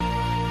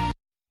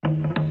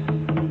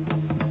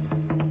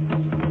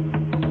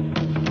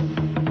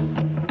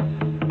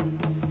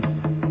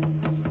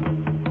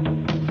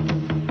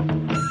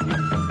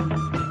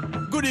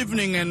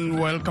morning and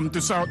welcome to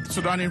South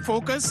Sudan in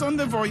Focus on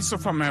the Voice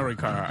of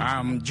America.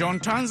 I'm John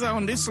Tanza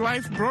on this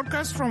live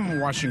broadcast from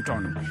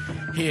Washington.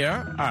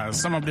 Here are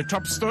some of the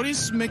top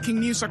stories making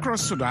news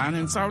across Sudan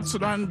and South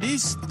Sudan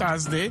this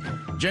Thursday,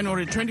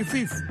 January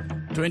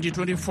 25th,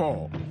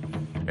 2024.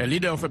 A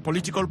leader of a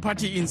political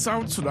party in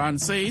South Sudan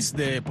says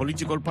the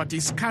political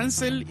party's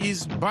council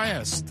is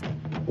biased.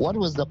 What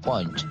was the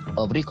point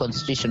of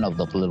reconstitution of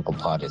the political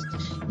parties?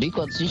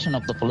 Reconstitution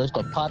of the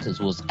political parties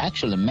was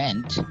actually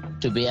meant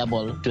to be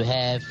able to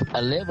have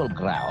a level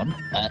ground,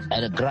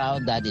 a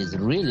ground that is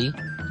really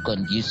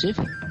conducive,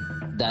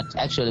 that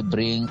actually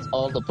brings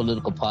all the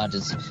political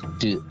parties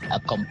to a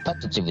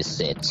competitive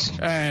state.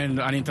 And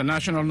an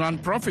international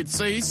non-profit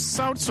says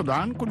South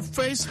Sudan could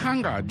face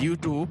hunger due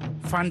to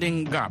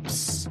funding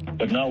gaps.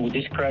 But now with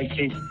this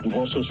crisis, we've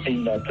also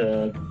seen that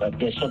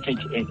there's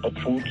shortage of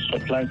food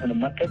supplies in the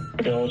market.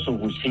 But also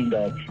we've seen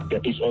that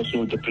there is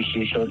also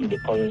depreciation in the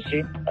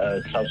currency,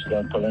 South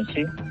Sudan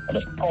currency. And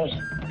of course,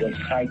 there's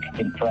hike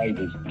in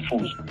prices in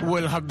food.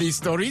 We'll have these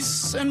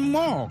stories and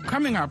more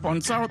coming up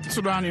on South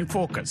Sudan in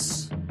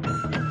Focus.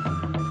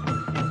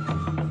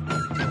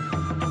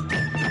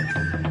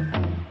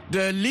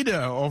 The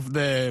leader of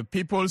the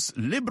People's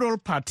Liberal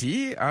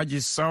Party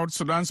urges South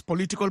Sudan's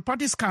political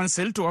parties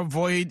council to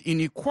avoid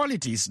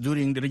inequalities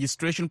during the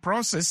registration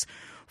process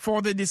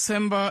for the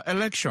December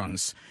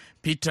elections.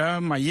 Peter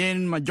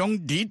Mayen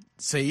Majongdit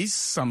says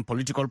some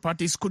political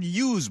parties could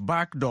use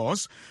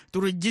backdoors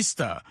to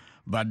register,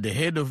 but the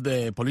head of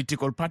the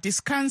political parties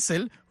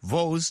council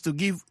vows to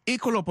give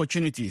equal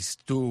opportunities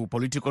to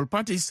political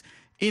parties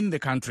in the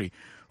country.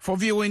 For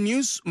VOA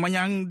News,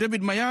 Manyang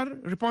David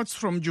Mayar reports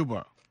from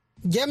Juba.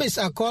 James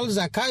Akol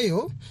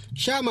Zakayo,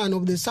 chairman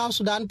of the South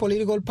Sudan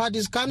Political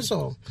Parties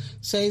Council,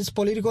 says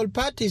political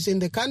parties in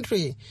the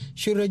country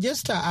should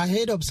register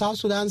ahead of South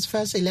Sudan's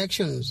first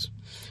elections.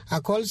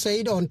 Akol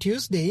said on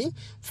Tuesday,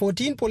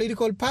 14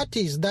 political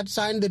parties that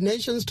signed the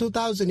nation's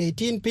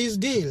 2018 peace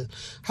deal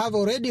have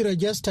already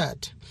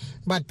registered.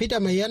 But Peter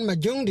Mayen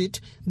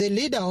Majongdit, the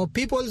leader of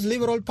People's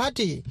Liberal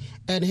Party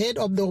and head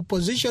of the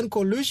opposition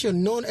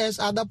coalition known as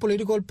other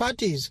political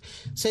parties,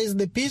 says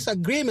the peace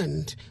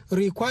agreement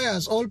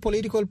requires all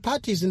political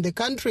parties in the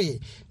country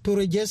to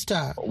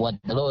register. What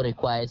the law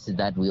requires is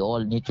that we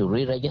all need to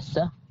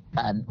re-register,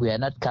 and we are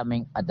not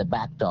coming at the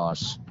back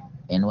doors.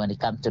 And when it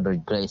comes to the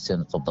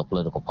regulations of the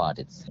political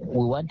parties,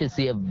 we want to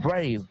see a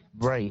very,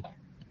 very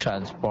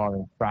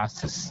transparent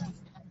process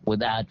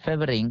without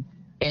favoring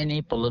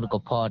any political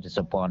parties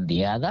upon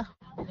the other,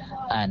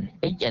 and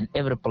each and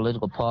every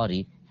political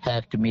party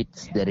have to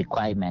meet the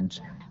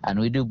requirements. And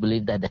we do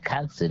believe that the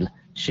council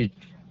should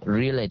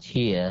really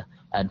adhere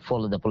and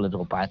follow the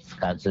political parties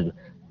council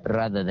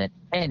rather than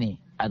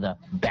any other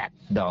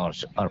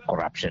backdoors or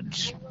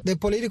corruptions. The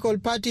Political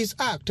Parties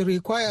Act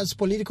requires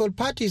political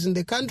parties in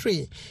the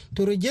country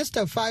to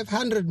register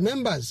 500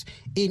 members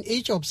in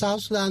each of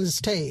South Sudan's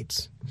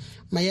states.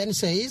 Mayen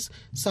says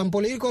some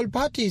political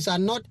parties are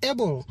not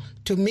able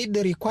to meet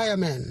the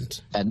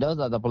requirement. And those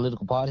are the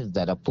political parties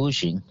that are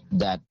pushing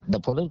that the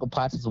political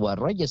parties who are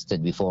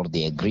registered before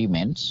the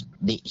agreements,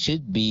 they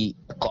should be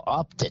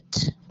co-opted,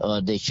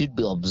 or they should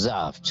be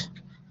observed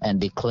and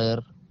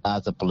declared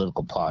as the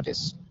political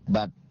parties.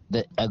 But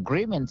the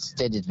agreement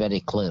stated very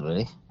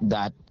clearly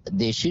that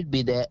there should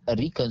be the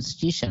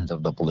reconstitution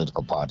of the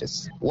political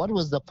parties. What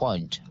was the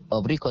point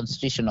of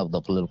reconstitution of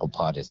the political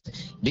parties?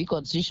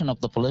 Reconstitution of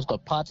the political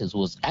parties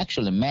was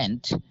actually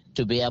meant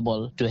to be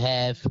able to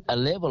have a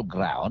level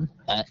ground,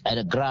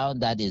 a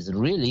ground that is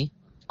really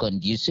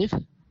conducive,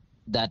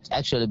 that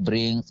actually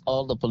brings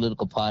all the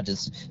political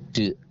parties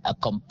to a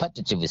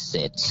competitive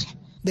state.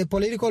 The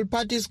Political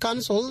Parties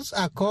Councils,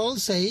 Akol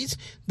says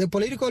the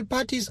Political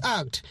Parties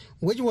Act,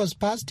 which was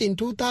passed in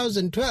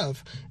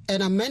 2012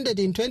 and amended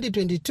in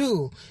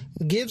 2022,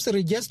 gives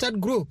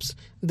registered groups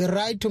the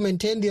right to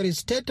maintain their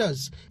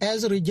status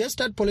as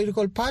registered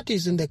political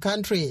parties in the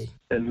country.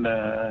 In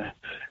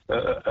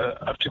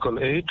Article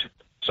 8,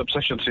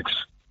 Subsection 6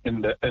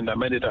 in the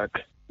amended Act,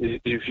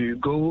 if you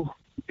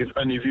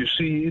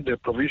see the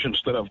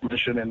provisions that I've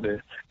mentioned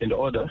in the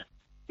order,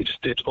 it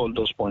states all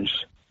those points.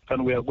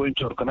 And we are going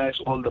to organize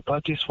all the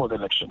parties for the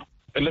election.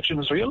 Election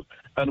is real,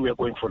 and we are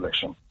going for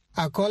election.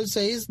 Akol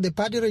says the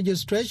party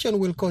registration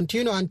will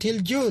continue until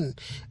June,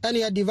 and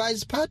he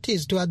advised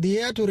parties to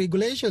adhere to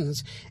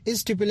regulations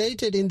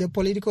stipulated in the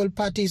Political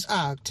Parties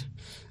Act.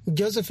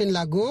 Josephine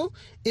Lago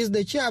is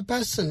the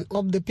chairperson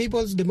of the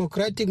People's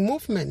Democratic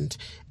Movement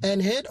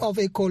and head of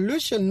a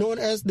coalition known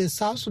as the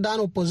South Sudan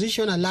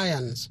Opposition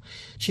Alliance.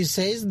 She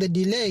says the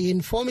delay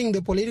in forming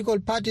the Political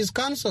Parties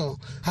Council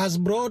has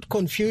brought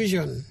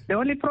confusion. The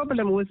only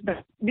problem was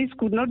that this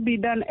could not be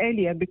done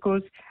earlier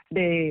because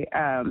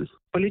the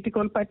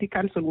political party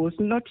council was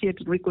not yet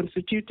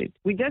reconstituted.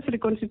 We just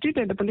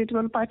reconstituted the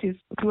political parties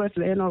towards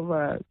the end of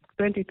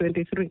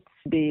 2023.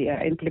 The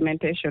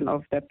implementation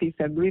of the peace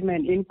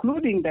agreement,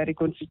 including the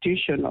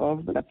reconstitution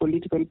of the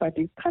political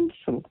party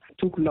council,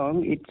 took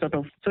long.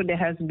 So there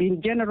has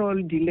been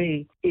general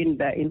delay in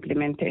the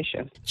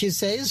implementation. She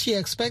says she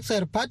expects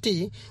her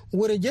party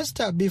will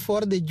register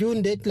before the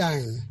June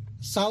deadline.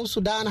 South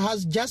Sudan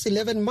has just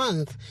 11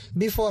 months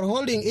before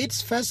holding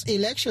its first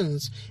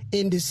elections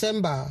in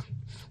December.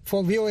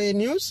 For VOA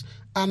News,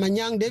 I'm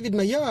Anyang David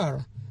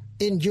Mayor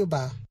in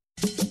Juba.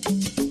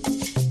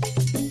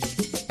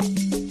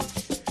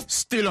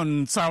 Still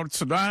on South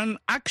Sudan,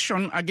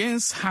 Action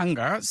Against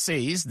Hunger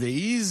says there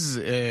is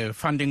a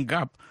funding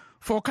gap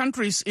for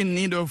countries in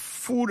need of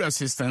food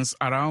assistance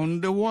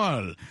around the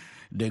world.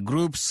 The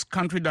group's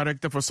country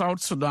director for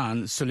South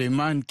Sudan,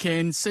 Suleiman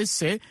Kane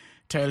Sese,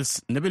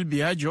 tells Nabil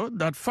Biagio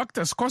that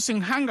factors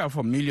causing hunger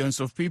for millions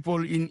of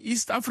people in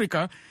East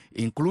Africa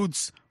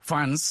includes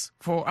funds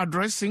for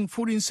addressing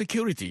food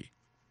insecurity.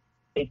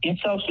 In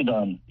South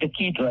Sudan, the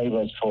key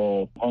drivers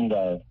for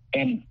hunger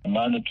and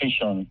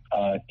malnutrition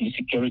are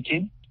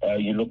insecurity.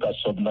 You look at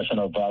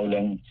subnational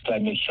violence,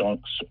 climate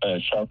shocks.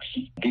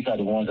 These are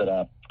the ones that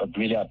are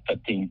really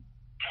affecting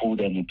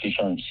food and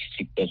nutrition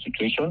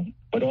situation.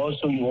 But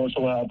also, you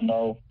also have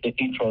now the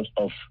influx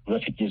of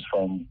refugees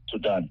from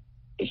Sudan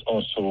is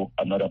also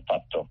another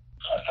factor.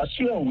 As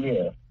you are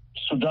aware,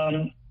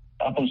 Sudan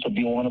happens to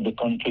be one of the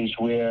countries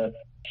where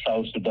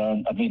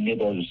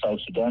neighbors of South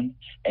Sudan,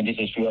 and this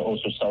is where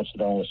also South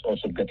Sudan was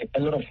also getting a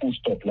lot of food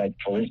stuff. Like,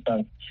 for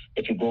instance,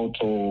 if you go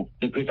to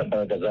the Greater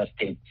Baragaza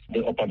state,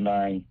 the Upper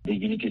Nile, the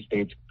Unity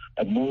state,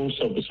 and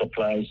most of the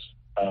supplies,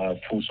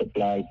 food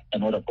supplies,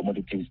 and other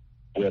commodities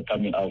were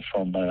coming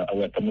from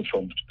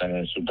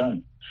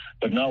Sudan.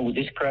 But now with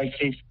this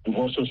crisis, we've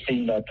also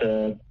seen that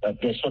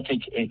there's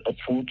shortage of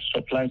food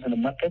supplies in the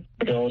market.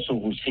 But also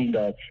we've seen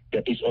that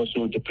there is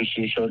also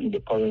depreciation in the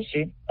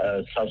currency,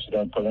 South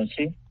Sudan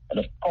currency. And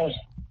of course,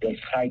 there's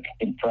hike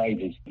in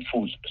prices in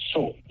foods.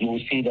 So you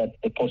will see that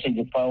the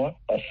purchasing power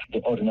of the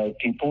ordinary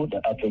people, the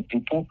average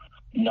people,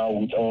 now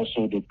with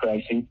also the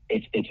crisis,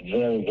 it's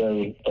very,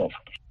 very tough.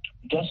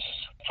 Just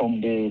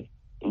from the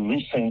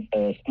recent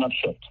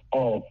snapshot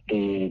of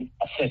the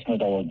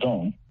assessment that was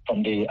done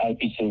from the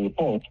IPC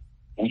report,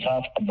 we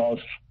have about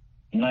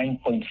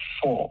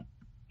 9.4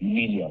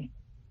 million,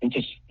 which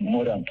is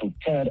more than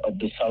 2/3 of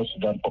the South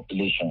Sudan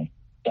population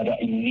that are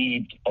in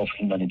need of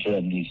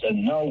humanitarian needs.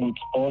 And now with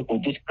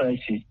this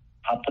crisis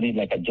happening,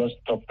 like I just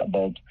talked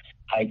about,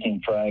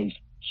 hiking price,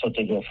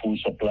 shortage of food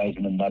supplies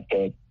in the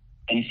market,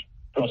 these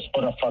plus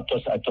other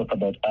factors I talked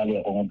about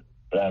earlier on,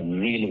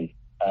 really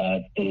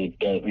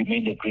they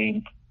remain the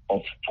green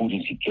of food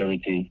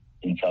insecurity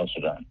in South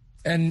Sudan.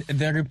 And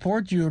the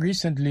report you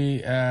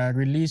recently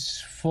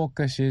released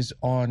focuses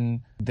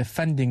on the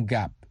funding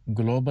gap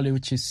globally,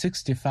 which is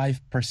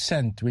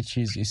 65%, which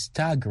is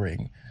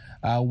staggering.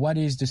 What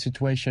is the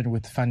situation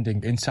with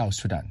funding in South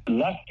Sudan?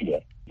 Last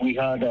year, we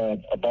had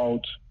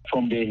about,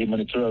 from the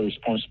humanitarian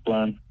response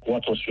plan,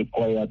 what was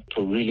required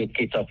to really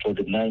cater for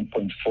the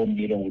 9.4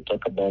 million we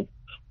talk about,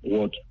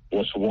 what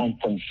was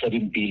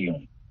 1.7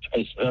 billion.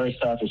 It's very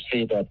sad to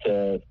say that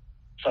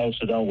South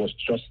Sudan was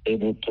just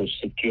able to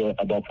secure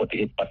about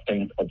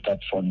 48% of that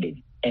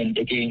funding. And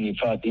again, in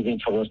fact, even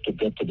for us to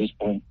get to this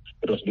point,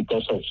 it was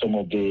because of some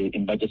of the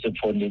emergency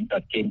funding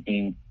that came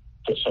in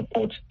to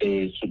support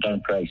the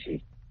Sudan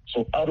crisis.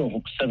 So out of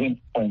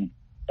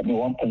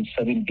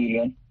 1.7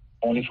 billion,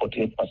 only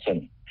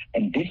 48%.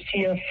 And this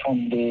year,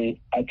 from the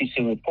IPC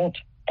report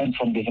and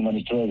from the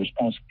humanitarian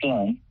response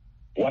plan,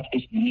 what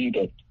is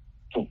needed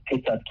to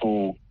cater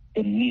to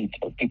the need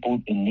of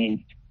people in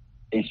need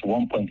is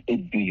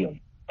 1.8 billion.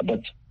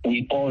 But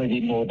we already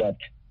know that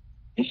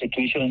the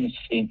situation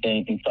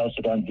in South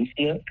Sudan this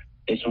year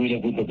is really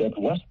going to get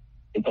worse,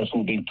 because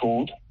we've been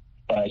told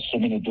by so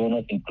many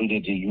donors,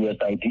 including the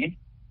USAID,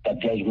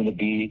 that there is going to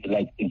be,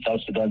 like in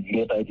South Sudan,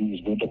 USAID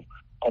is going to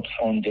cut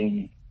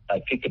funding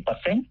by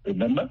 50%.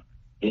 Remember,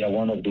 they are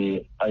one of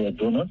the higher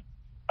donors.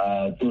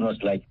 Donors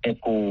like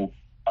ECHO,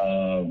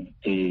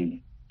 the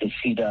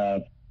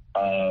FIDA,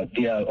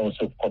 they are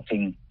also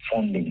cutting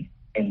funding.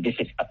 And this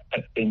is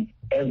affecting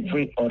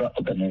every other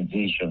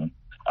organization.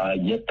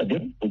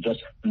 Yesterday, we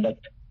just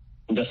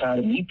had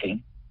a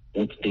meeting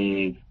with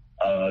the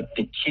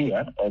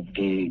chair of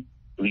the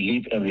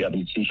Relief and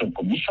Rehabilitation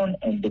Commission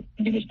and the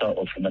Minister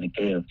of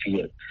Humanitarian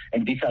Affairs.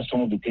 And these are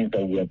some of the things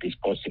that we are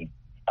discussing.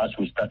 As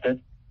we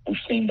started, we've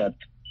seen that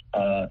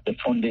the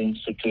funding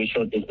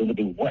situation is going to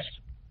be worse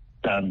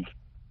than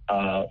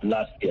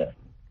last year.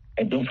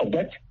 And don't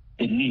forget,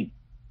 the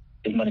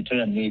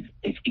humanitarian need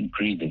is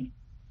increasing.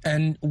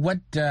 And what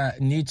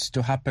needs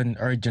to happen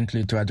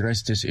urgently to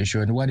address this issue,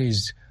 and what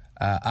is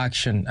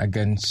Action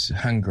Against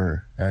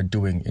Hunger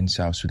doing in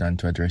South Sudan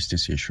to address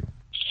this issue?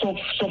 So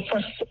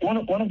first, one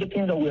of the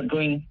things that we're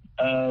doing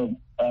as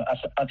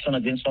Action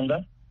Against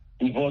Hunger,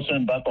 we've also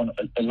embarked on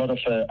a lot of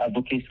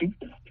advocacy,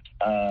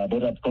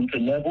 both at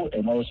country level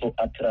and also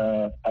at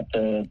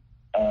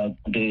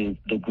the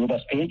global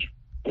stage.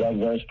 We have a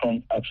very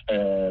strong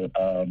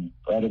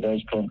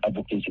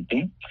advocacy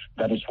team.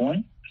 That is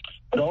one.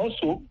 But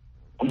also,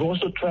 we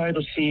also try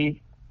to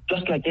see,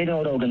 just like any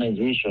other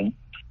organization,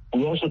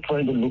 we also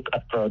try to look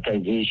at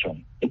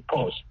prioritization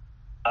because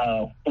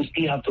we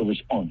still have to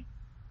respond.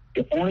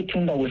 The only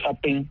thing that will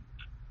happen,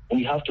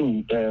 we have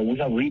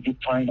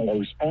redefined our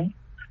response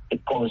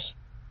because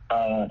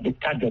the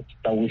target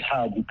that we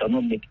have, we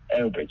cannot make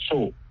average.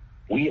 So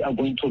we are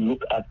going to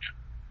look at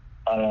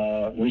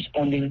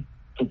responding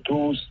to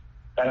those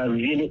that are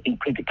really in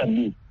critical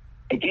need.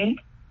 Again,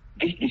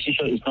 this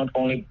decision is not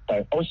only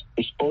by us,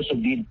 it's also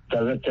being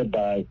directed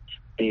by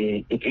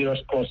the various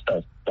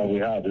clusters that we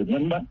have.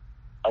 Remember,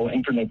 our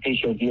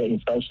implementation here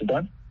in South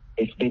Sudan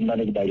is being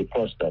managed by the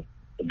cluster,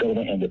 the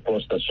government and the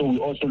cluster. So we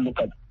also look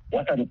at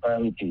what are the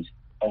priorities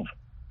of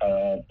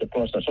the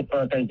cluster. So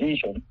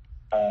prioritization,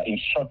 in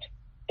short,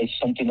 is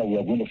something that we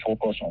are going to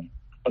focus on.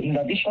 But in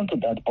addition to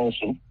that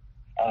also,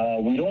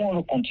 we don't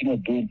want to continue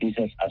doing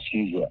business as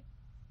usual.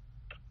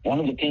 One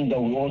of the things that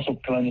we're also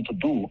planning to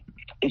do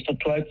is to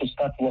try to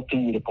start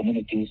working with the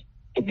communities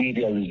to be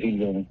their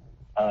resilient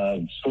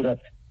so that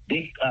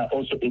they are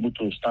also able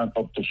to stand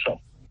up to shock.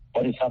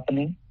 What is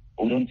happening?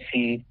 We don't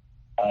see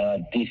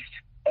this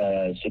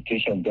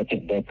situation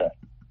getting better.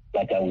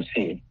 Like I would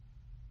say,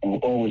 we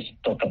always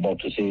talk about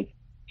to say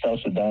South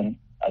Sudan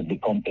has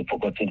become a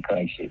forgotten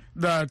crisis.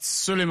 That's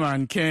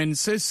Suleiman Ken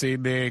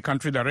Sese, the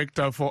country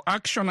director for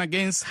Action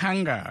Against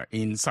Hunger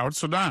in South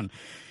Sudan.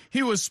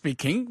 He was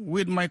speaking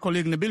with my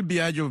colleague Nabil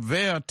Biagio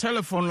via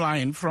telephone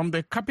line from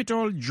the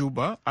capital,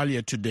 Juba,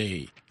 earlier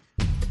today.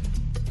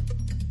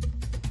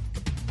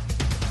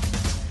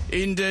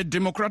 In the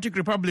Democratic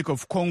Republic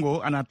of Congo,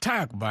 an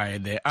attack by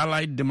the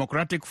Allied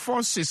Democratic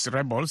Forces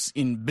rebels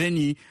in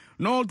Beni,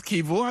 North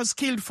Kivu, has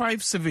killed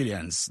 5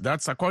 civilians.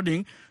 That's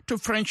according to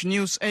French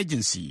news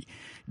agency.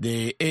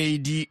 The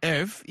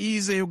ADF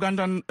is a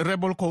Ugandan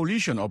rebel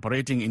coalition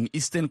operating in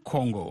eastern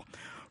Congo.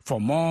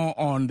 For more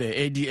on the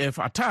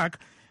ADF attack,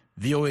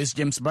 VOA's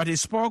James Batty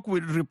spoke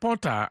with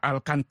reporter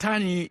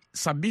Alkantani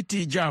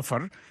Sabiti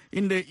Jafar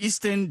in the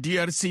eastern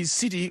DRC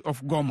city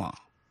of Goma.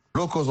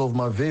 Locals of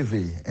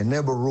Maveve, a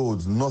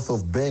neighborhood north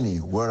of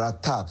Beni, were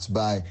attacked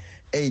by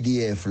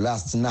ADF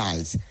last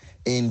night.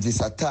 In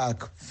this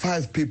attack,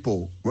 5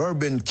 people were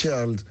being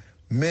killed,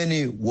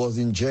 many was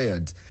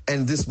injured.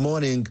 And this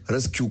morning,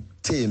 rescue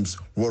teams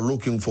were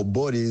looking for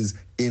bodies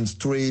in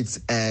streets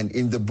and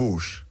in the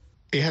bush.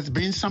 It has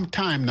been some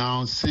time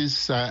now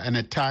since an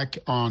attack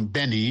on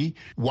Beni.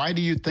 Why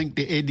do you think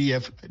the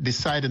ADF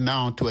decided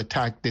now to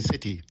attack the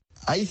city?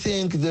 I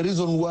think the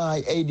reason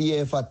why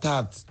ADF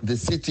attacked the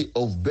city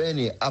of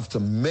Beni after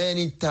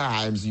many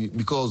times,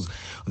 because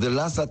the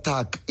last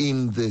attack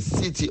in the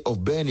city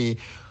of Beni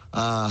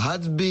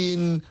had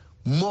been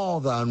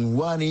more than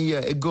 1 year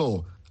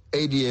ago.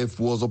 ADF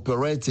was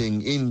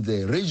operating in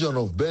the region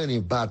of Beni,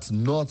 but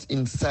not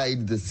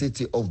inside the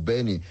city of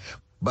Beni.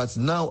 But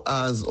now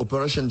as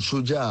Operation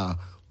Shuja,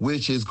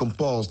 which is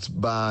composed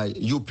by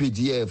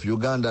UPDF,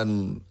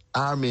 Ugandan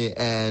Army,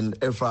 and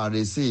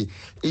FRDC,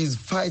 is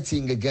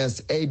fighting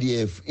against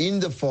ADF in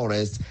the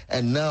forest,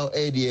 and now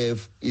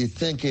ADF is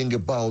thinking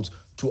about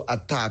to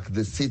attack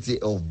the city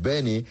of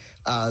Beni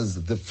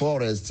as the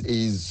forest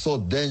is so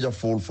dangerous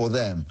for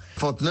them.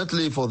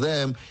 Fortunately for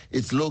them,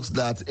 it looks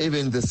that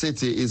even the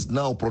city is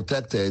now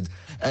protected,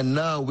 and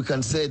now we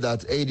can say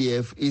that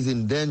ADF is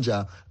in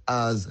danger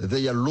as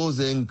they are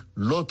losing a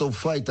lot of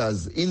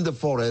fighters in the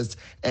forest,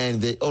 and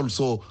they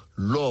also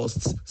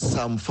lost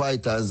some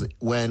fighters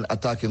when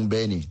attacking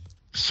Beni.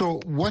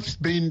 So what's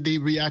been the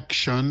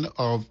reaction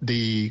of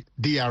the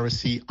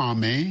DRC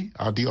army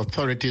or the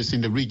authorities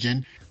in the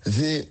region?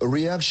 The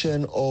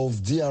reaction of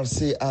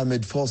DRC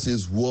armed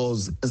forces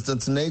was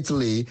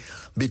instantaneously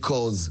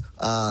because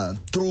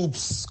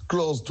troops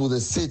close to the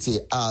city,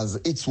 as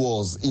it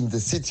was in the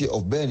city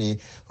of Beni,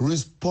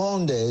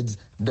 responded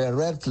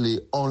directly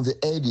on the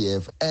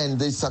ADF, and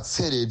they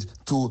succeeded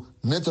to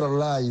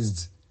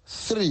neutralize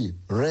 3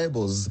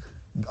 rebels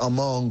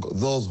among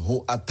those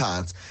who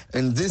attacked.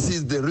 And this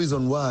is the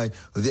reason why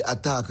the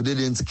attack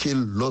didn't kill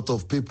a lot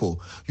of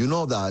people. You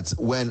know that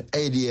when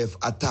ADF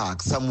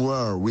attacks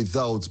somewhere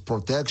without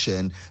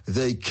protection,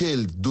 they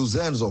killed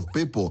dozens of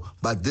people,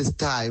 but this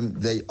time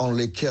they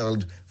only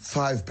killed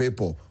 5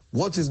 people.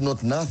 What is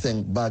not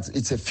nothing, but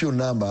it's a few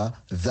number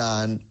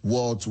than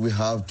what we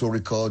have to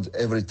record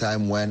every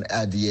time when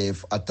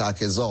ADF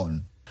attack is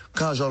on.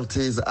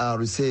 Casualties are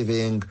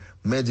receiving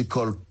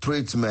medical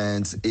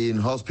treatment in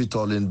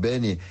hospital in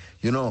Beni.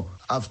 You know,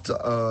 after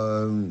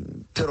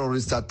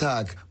terrorist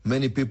attack,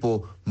 many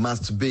people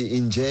must be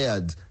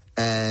injured,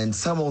 and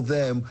some of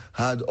them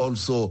had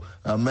also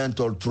a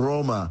mental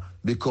trauma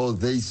because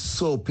they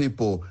saw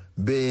people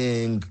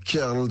being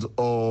killed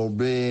or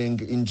being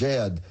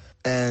injured,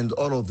 and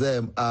all of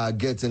them are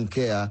getting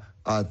care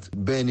at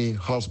Beni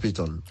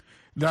Hospital.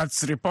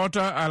 That's reporter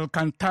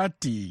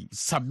Alkantati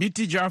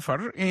Sabiti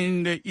Jafar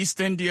in the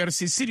eastern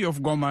DRC city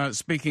of Goma,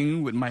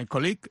 speaking with my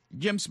colleague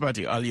James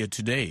Batty earlier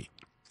today.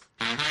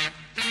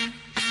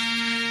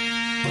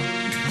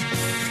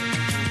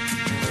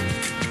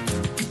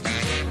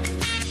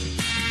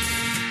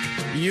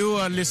 You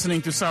are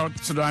listening to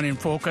South Sudan in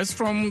Focus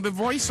from the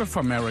Voice of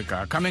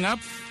America. Coming up,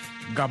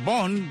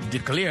 Gabon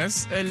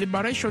declares a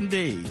Liberation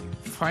Day.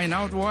 Find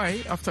out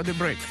why after the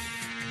break.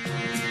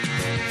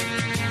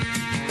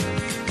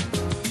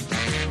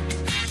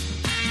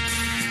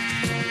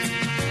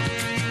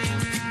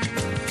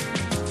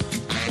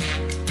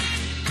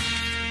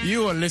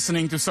 You are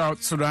listening to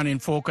South Sudan in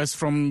Focus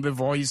from the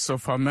Voice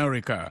of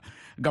America.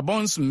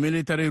 Gabon's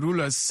military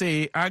rulers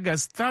say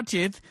August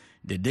 30th,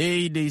 the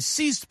day they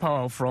seized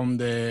power from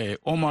the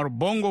Omar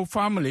Bongo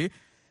family,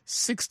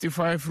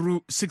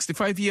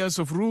 65 years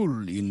of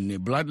rule in a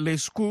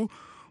bloodless coup,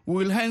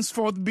 will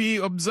henceforth be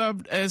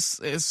observed as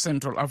a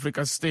Central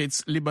Africa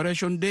State's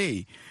Liberation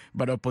Day.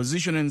 But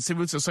opposition and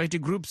civil society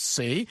groups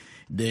say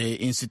the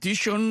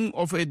institution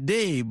of a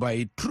day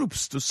by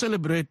troops to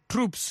celebrate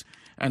troops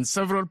and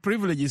several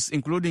privileges,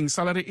 including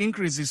salary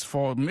increases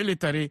for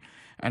military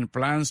and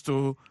plans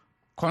to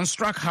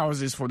construct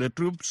houses for the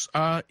troops,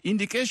 are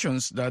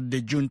indications that the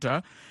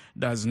junta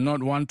does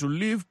not want to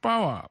leave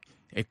power,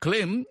 a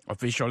claim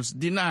officials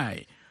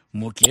deny.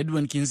 Moki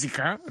Edwin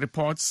Kinzika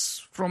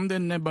reports from the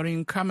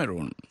neighboring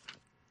Cameroon.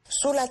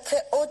 Sous la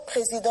très haute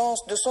présidence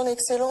de son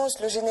Excellence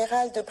le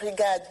général de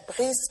brigade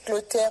Brice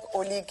Clotaire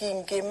Oligui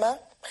Nguema,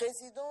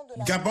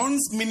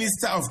 Gabon's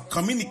Minister of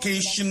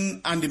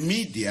Communication and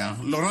Media,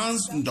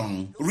 Laurence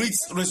Ndong,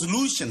 reached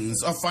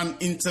resolutions of an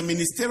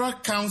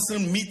interministerial council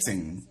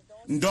meeting.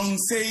 Ndong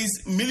says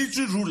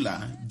military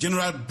ruler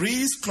General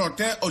Brice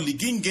Clotaire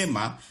Oligui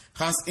Nguema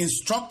has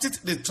instructed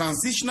the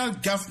transitional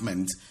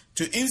government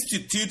to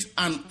institute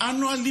an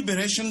annual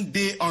Liberation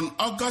Day on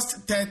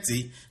August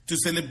 30 to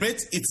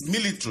celebrate its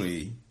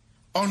military.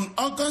 On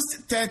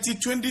August 30,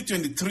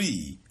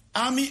 2023,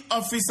 army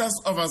officers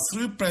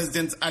overthrew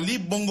President Ali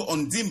Bongo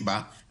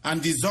Ondimba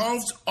and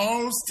dissolved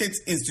all state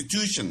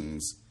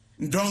institutions.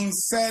 Ndong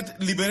said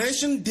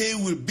Liberation Day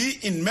will be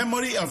in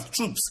memory of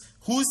troops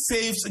who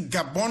saved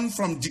Gabon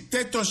from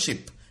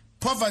dictatorship,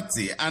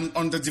 poverty, and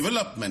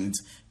underdevelopment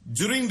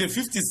during the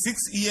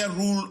 56-year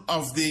rule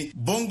of the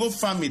Bongo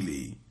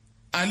family.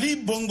 Ali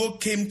Bongo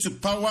came to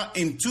power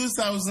in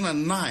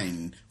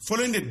 2009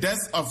 following the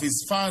death of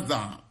his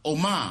father,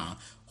 Omar,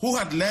 who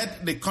had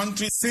led the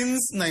country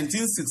since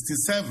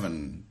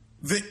 1967.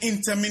 The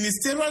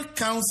Interministerial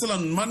Council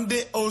on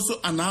Monday also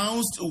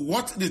announced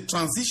what the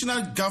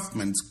transitional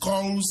government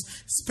calls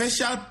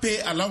special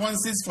pay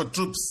allowances for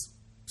troops.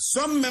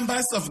 Some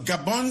members of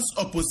Gabon's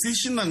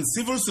opposition and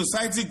civil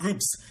society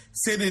groups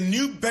say the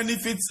new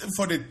benefits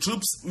for the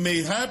troops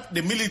may help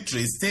the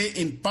military stay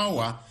in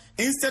power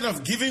instead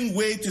of giving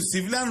way to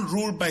civilian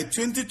rule by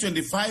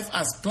 2025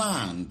 as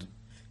planned.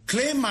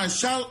 Clay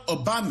Marshal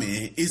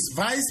Obame is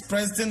vice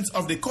president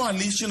of the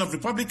Coalition of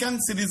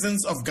Republican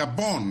Citizens of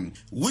Gabon,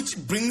 which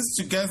brings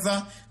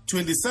together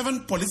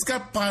 27 political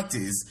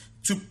parties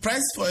to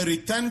press for a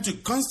return to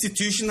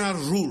constitutional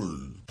rule.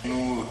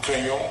 Nous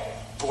craignons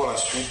pour la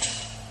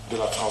suite de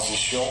la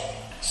transition.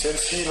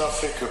 Celle-ci n'a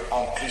fait que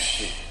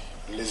amplifier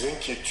les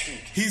inquiétudes.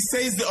 He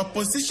says the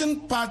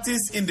opposition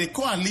parties in the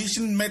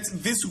coalition met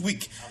this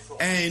week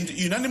and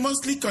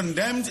unanimously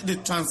condemned the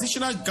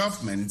transitional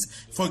government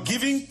for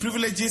giving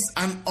privileges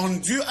and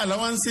undue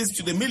allowances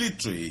to the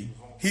military.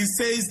 He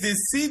says they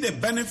see the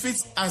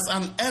benefits as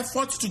an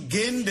effort to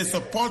gain the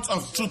support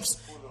of troops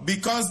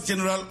because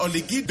General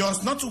Oligui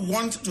does not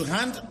want to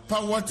hand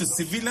power to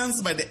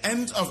civilians by the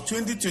end of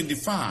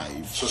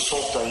 2025. Se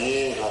sont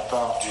taillés la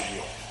part du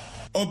lion.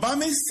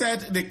 Obama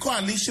said the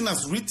coalition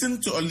has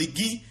written to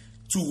Oligui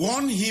to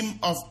warn him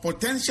of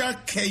potential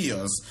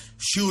chaos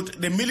should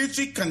the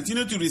military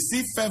continue to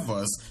receive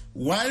favors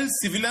while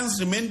civilians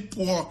remain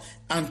poor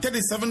and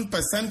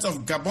 37%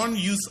 of Gabon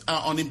youth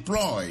are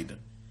unemployed.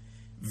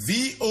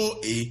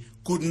 VOA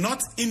could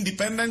not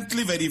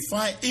independently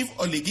verify if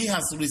Oligui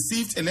has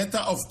received a letter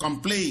of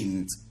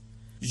complaint.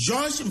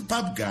 Georges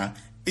Mpabga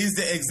is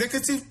the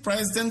executive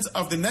president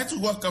of the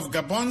network of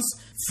Gabon's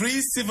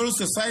free civil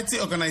society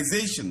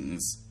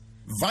organizations.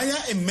 Via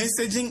a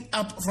messaging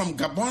app from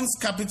Gabon's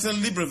capital,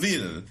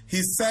 Libreville,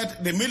 he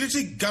said the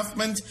military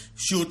government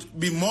should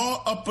be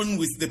more open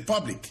with the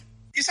public.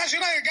 Il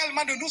s'agira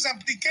également de nous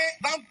impliquer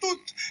dans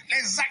toutes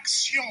les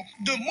actions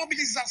de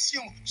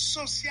mobilisation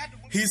sociale.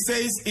 He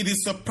says it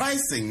is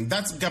surprising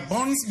that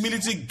Gabon's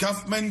military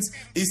government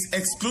is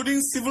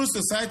excluding civil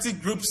society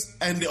groups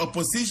and the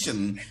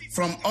opposition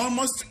from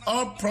almost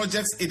all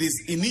projects it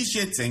is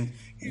initiating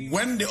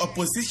when the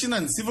opposition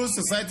and civil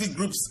society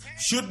groups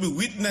should be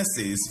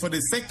witnesses for the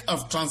sake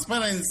of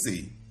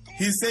transparency.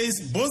 He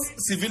says both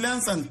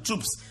civilians and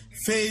troops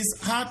face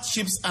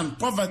hardships and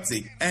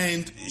poverty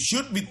and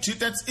should be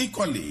treated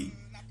equally.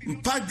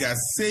 Mpaga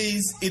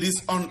says it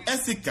is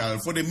unethical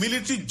for the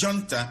military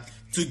junta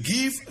to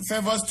give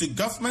favors to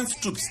government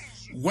troops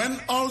when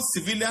all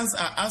civilians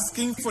are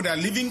asking for their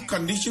living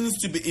conditions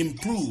to be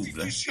improved.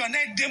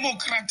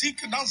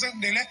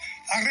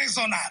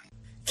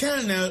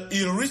 Colonel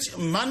Ulrich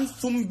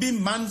Manfumbi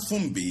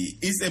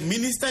is a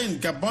minister in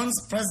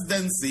Gabon's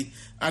presidency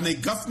and a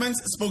government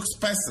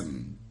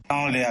spokesperson.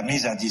 Dans la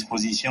mise à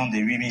disposition des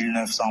 8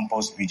 900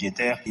 postes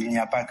budgétaires, il n'y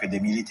a pas que des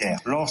militaires.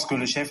 Lorsque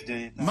le chef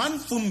de...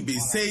 Manfumbi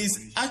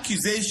says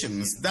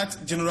accusations that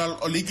General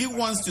Oligui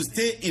wants to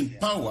stay in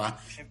power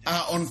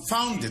are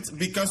unfounded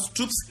because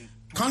troops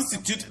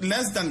constitute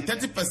less than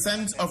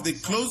 30% of the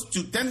close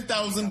to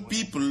 10,000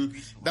 people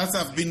that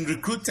have been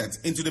recruited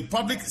into the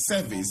public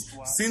service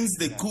since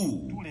the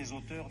coup.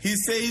 He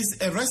says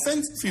a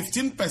recent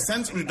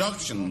 15%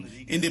 reduction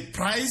in the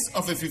price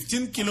of a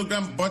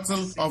 15-kilogram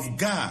bottle of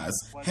gas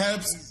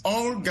helps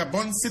all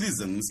Gabon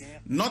citizens,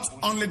 not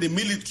only the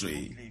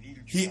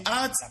military. He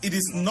adds it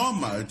is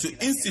normal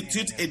to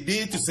institute a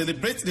day to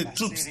celebrate the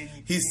troops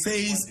he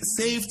says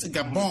saved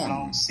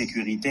Gabon.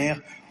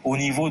 Sécuritaire au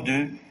niveau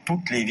de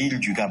toutes les villes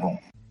du Gabon.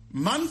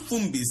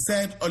 Manfumbi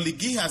said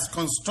Oligui has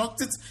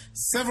constructed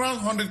several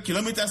hundred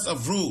kilometers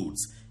of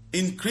roads,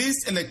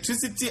 increased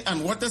electricity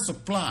and water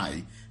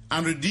supply,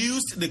 and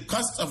reduced the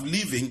cost of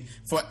living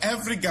for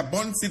every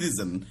Gabon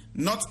citizen,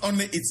 not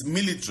only its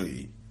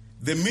military.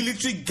 The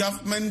military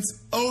government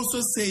also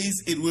says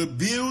it will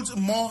build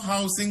more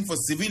housing for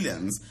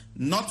civilians,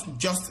 not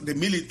just the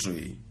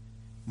military.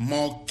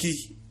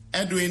 Moki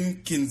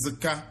Edwin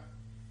Kinzeka,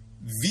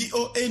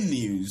 VOA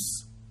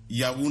News,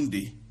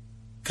 Yaoundé,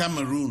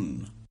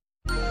 Cameroon.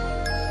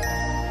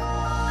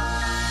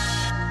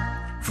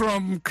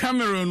 From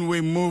Cameroon,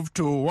 we move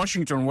to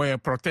Washington, where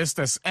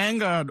protesters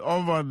angered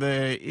over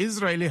the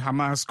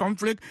Israeli-Hamas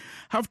conflict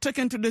have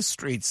taken to the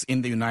streets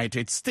in the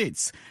United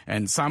States,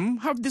 and some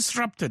have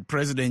disrupted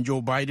President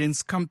Joe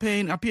Biden's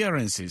campaign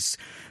appearances.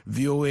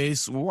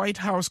 VOA's White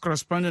House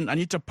correspondent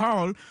Anita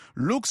Powell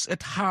looks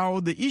at how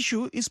the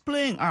issue is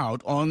playing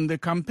out on the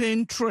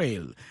campaign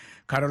trail.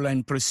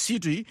 Caroline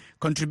Presutti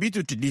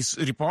contributed to this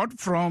report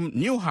from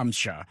New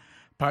Hampshire.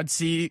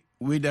 Patsy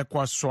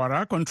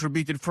Widakwaswara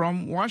contributed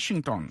from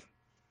Washington.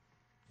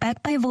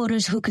 Backed by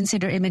voters who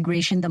consider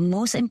immigration the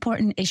most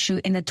important issue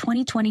in the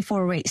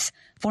 2024 race,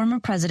 former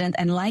President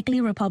and likely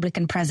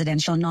Republican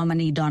presidential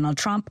nominee Donald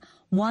Trump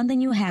won the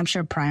New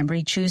Hampshire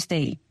primary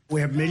Tuesday.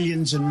 We have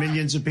millions and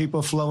millions of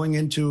people flowing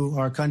into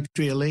our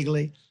country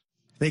illegally.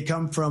 They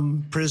come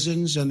from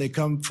prisons and they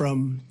come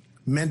from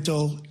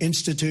mental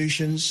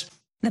institutions.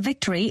 The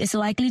victory is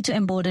likely to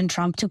embolden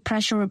Trump to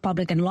pressure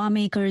Republican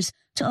lawmakers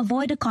to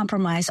avoid a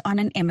compromise on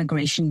an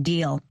immigration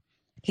deal.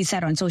 He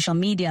said on social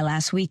media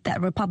last week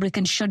that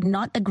Republicans should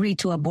not agree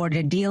to a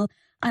border deal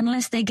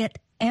unless they get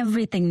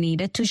everything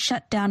needed to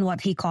shut down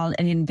what he called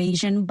an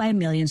invasion by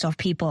millions of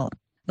people.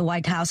 The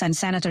White House and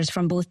senators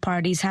from both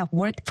parties have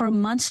worked for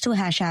months to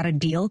hash out a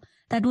deal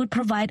that would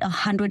provide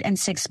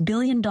 $106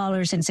 billion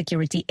in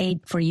security aid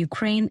for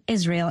Ukraine,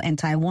 Israel, and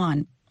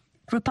Taiwan.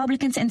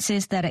 Republicans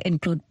insist that it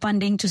include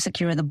funding to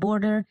secure the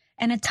border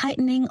and a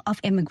tightening of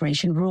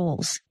immigration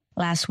rules.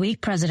 Last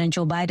week, President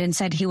Joe Biden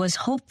said he was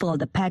hopeful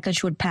the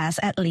package would pass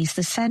at least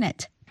the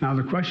Senate. Now,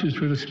 the question is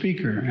for the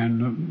Speaker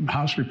and the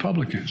House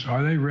Republicans.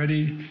 Are they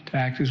ready to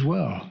act as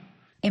well?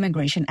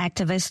 Immigration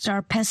activists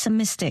are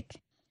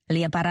pessimistic.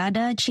 Leah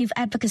Parada, Chief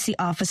Advocacy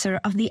Officer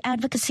of the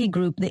advocacy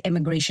group The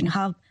Immigration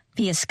Hub,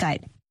 via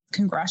Skype.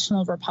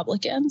 Congressional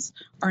Republicans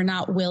are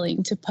not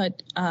willing to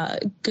put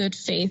good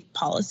faith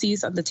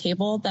policies on the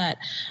table that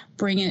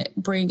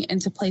bring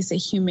into place a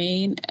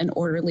humane and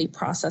orderly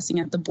processing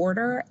at the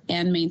border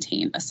and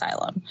maintain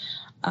asylum.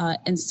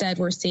 Instead,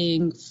 we're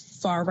seeing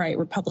far-right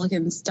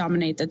Republicans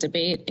dominate the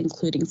debate,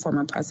 including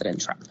former President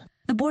Trump.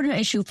 The border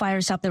issue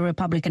fires up the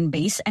Republican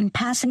base, and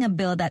passing a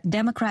bill that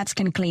Democrats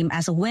can claim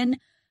as a win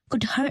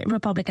could hurt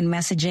Republican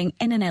messaging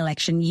in an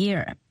election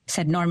year,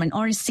 said Norman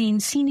Ornstein,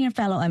 Senior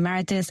Fellow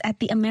Emeritus at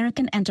the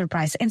American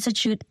Enterprise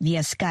Institute via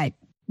Skype.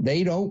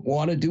 They don't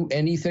want to do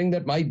anything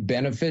that might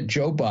benefit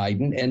Joe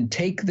Biden and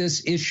take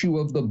this issue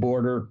of the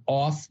border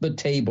off the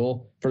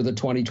table for the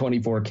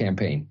 2024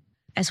 campaign.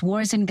 As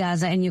wars in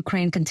Gaza and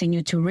Ukraine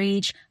continue to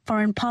rage,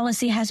 foreign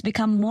policy has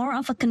become more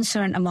of a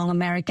concern among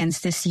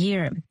Americans this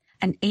year.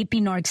 An AP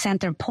Norg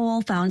Center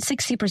poll found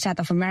 60%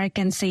 of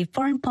Americans say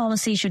foreign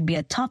policy should be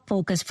a top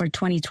focus for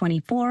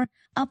 2024,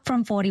 up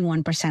from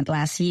 41%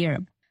 last year.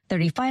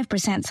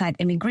 35% cite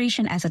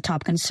immigration as a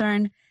top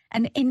concern,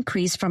 an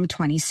increase from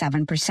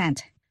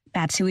 27%.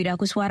 Patsy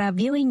Widakuswara,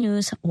 VOA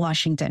News,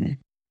 Washington.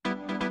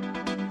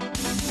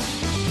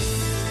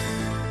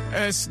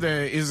 As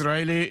the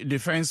Israeli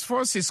Defense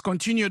Forces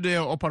continue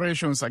their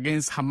operations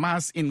against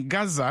Hamas in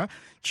Gaza,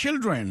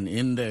 children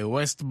in the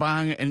West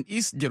Bank and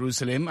East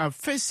Jerusalem are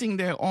facing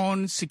their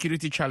own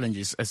security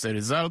challenges as a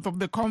result of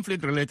the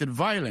conflict-related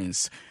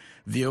violence.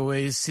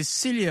 VOA's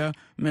Cecilia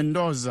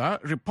Mendoza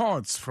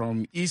reports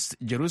from East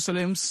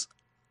Jerusalem's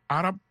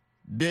Arab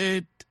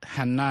Beit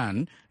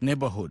Hanan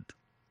neighborhood.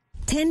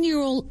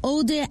 10-year-old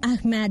Odeh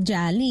Ahmad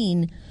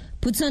Jalin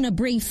puts on a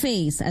brave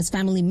face as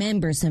family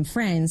members and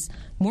friends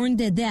mourn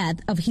the death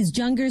of his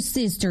younger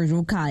sister,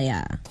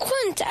 Rukaya.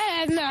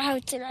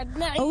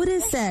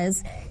 Odeh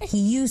says he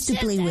used to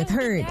play with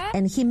her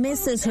and he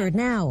misses her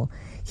now.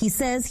 He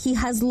says he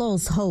has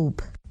lost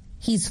hope.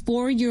 His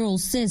 4-year-old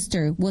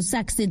sister was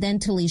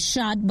accidentally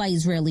shot by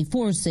Israeli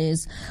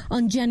forces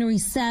on January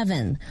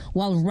 7th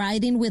while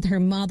riding with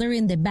her mother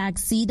in the back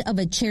seat of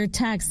a shared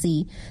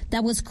taxi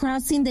that was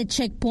crossing the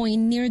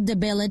checkpoint near the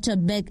village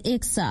of Bet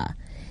Iksa.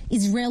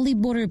 Israeli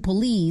border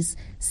police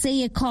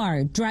say a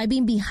car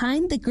driving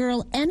behind the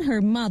girl and her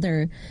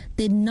mother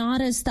did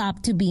not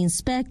stop to be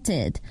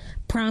inspected,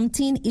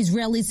 prompting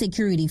Israeli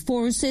security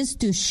forces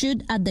to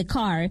shoot at the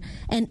car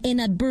and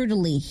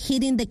inadvertently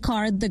hitting the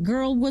car the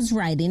girl was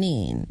riding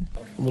in.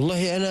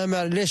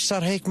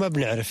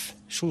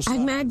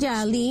 Ahmad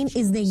Jalin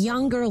is the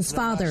young girl's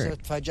father.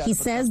 He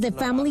says the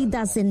family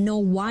doesn't know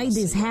why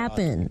this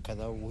happened.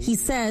 He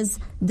says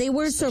they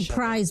were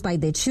surprised by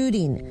the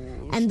shooting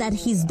and that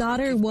his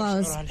daughter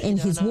was, in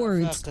his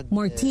words,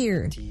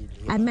 martyred.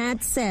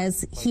 Ahmad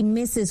says he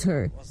misses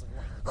her,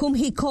 whom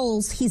he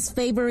calls his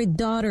favorite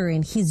daughter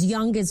and his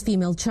youngest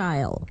female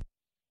child.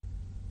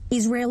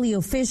 Israeli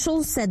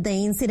officials said the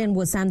incident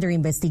was under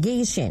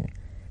investigation.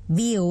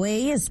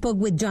 VOA spoke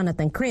with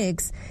Jonathan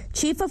Criggs,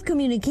 Chief of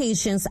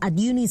Communications at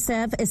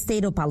UNICEF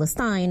State of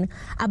Palestine,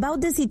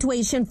 about the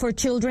situation for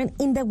children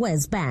in the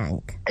West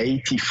Bank.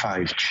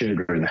 85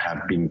 children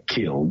have been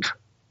killed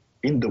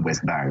in the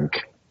West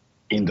Bank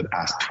in the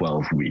past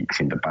 12 weeks,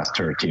 in the past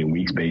 13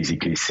 weeks,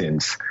 basically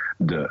since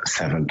the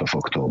 7th of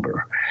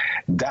October.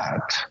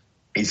 That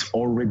is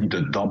already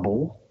the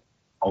double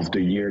of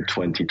the year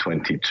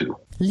 2022.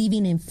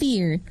 Living in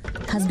fear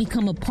has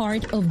become a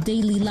part of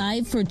daily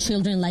life for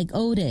children like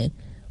Ode,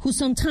 who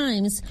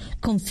sometimes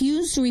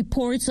confuse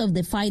reports of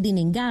the fighting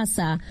in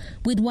Gaza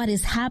with what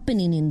is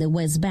happening in the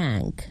West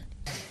Bank.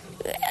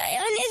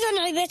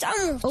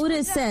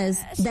 Ode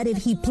says that if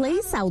he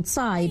plays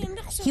outside,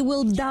 he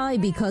will die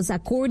because,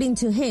 according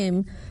to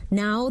him,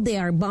 now they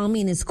are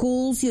bombing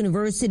schools,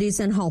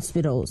 universities, and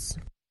hospitals.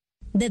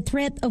 The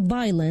threat of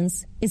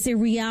violence is a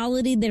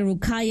reality that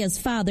Rukaya's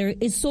father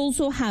is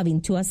also having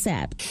to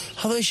accept.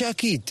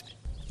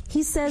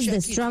 He says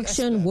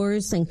destruction,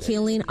 wars, and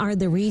killing are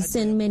the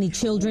reason many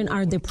children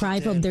are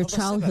deprived of their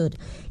childhood,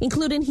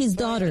 including his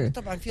daughter,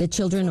 the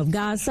children of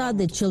Gaza,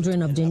 the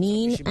children of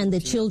Jenin, and the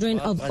children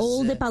of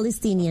all the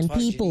Palestinian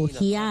people,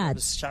 he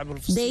adds.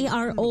 They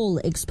are all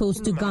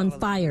exposed to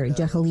gunfire,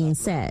 Jahalin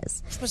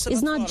says.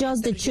 It's not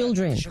just the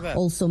children,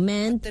 also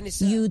men,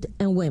 youth,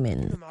 and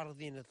women.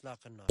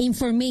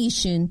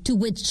 Information to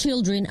which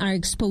children are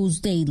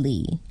exposed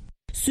daily.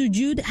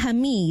 Sujud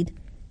Hamid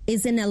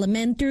is an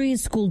elementary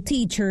school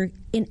teacher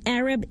in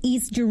Arab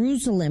East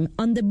Jerusalem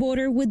on the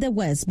border with the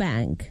West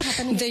Bank.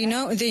 They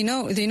know.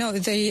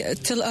 They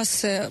tell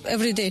us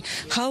every day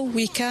how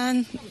we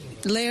can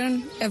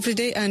learn every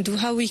day and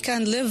how we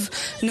can live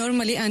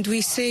normally. And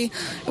we see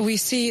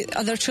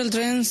other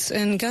children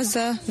in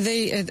Gaza.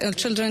 They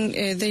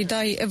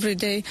die every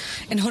day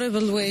in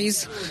horrible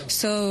ways.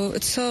 So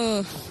it's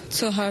so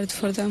hard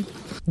for them.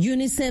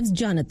 UNICEF's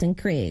Jonathan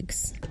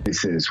Criggs.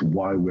 This is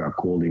why we are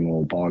calling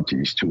all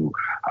parties to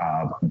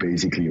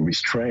basically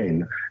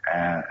restrain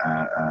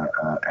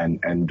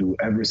and do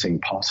everything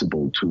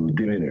possible to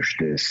diminish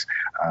this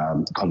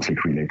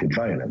conflict-related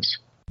violence.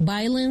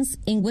 Violence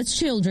in which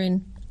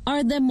children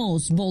are the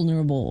most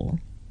vulnerable.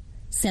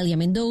 Celia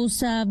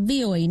Mendoza,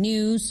 VOA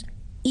News,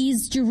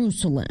 East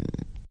Jerusalem.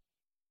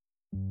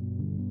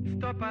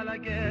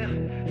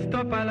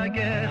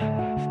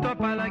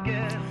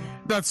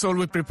 That's all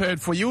we prepared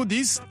for you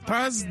this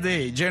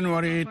Thursday,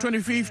 January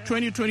 25th,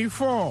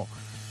 2024.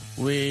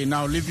 We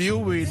now leave you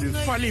with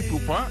Fali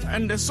Pupa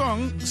and the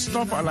song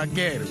Stop à la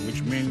Guerre,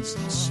 which means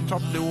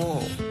Stop the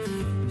War.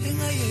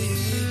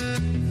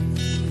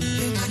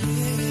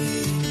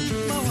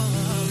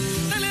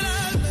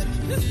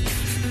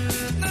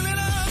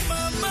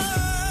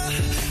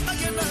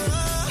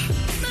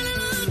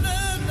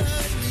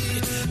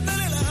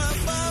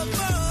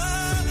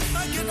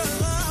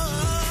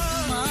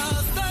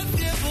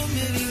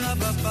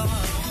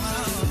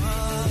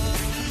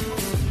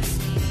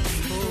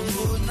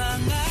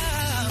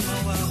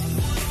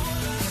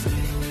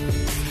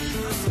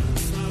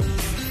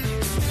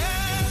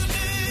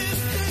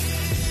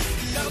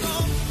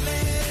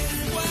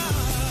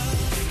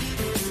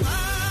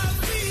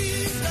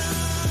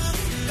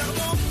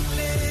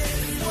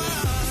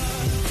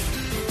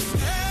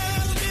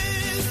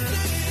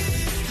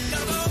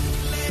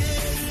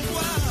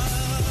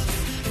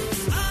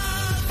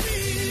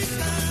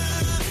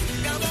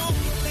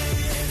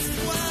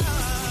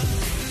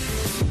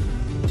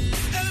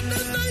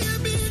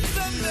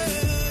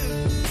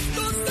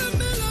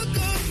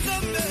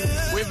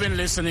 Been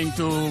listening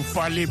to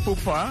Fali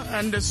Pupa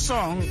and the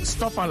song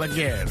Stop à la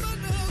Guerre.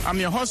 I'm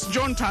your host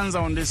John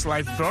Tanza on this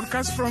live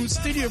broadcast from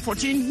Studio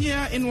 14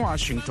 here in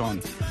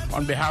Washington.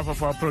 On behalf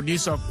of our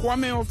producer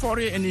Kwame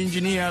Ofori and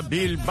engineer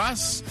Bill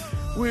Bass,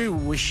 we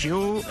wish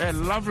you a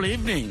lovely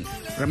evening.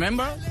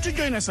 Remember to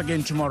join us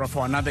again tomorrow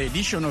for another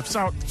edition of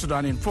South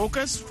Sudan in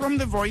Focus from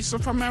the Voice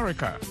of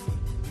America.